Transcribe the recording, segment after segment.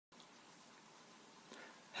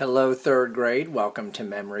Hello, third grade. Welcome to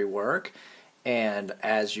Memory Work. And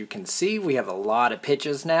as you can see, we have a lot of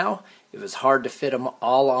pitches now. It was hard to fit them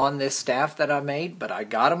all on this staff that I made, but I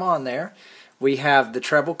got them on there. We have the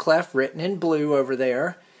treble clef written in blue over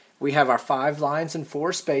there. We have our 5 lines and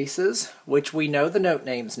 4 spaces, which we know the note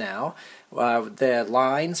names now. The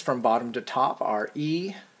lines from bottom to top are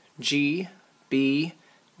E, G, B,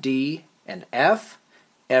 D, and F.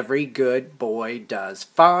 Every good boy does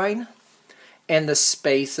fine. And the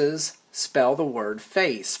spaces spell the word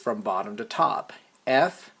face from bottom to top.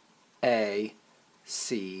 F-A-C-E.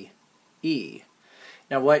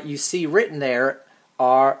 Now what you see written there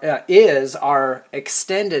is our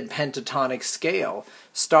extended pentatonic scale,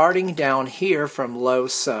 starting down here from low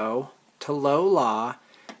so to low la,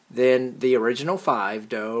 then the original 5,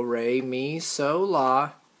 do, re, mi, so,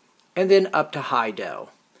 la, and then up to high do.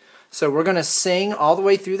 So we're going to sing all the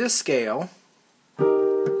way through the scale.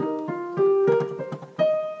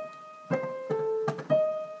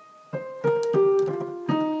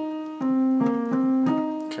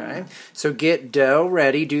 So get do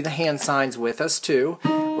ready. Do the hand signs with us too.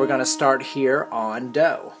 We're going to start here on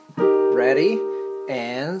do. Ready?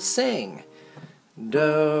 And sing.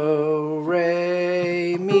 Do,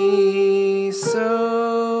 re, mi,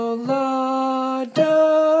 so, la,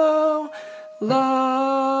 do,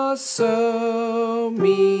 la, so,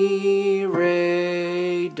 mi,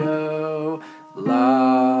 re, do,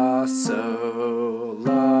 la, so,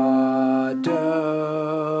 la, do.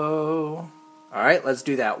 Alright, let's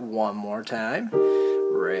do that one more time.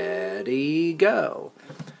 Ready, go.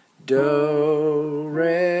 Do,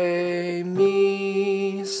 re,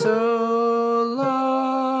 mi, so,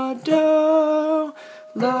 la, do,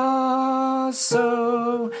 la,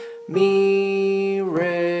 so, mi,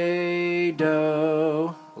 re,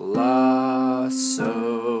 do, la,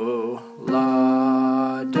 so,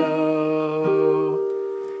 la, do.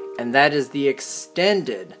 And that is the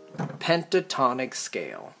extended pentatonic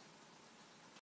scale.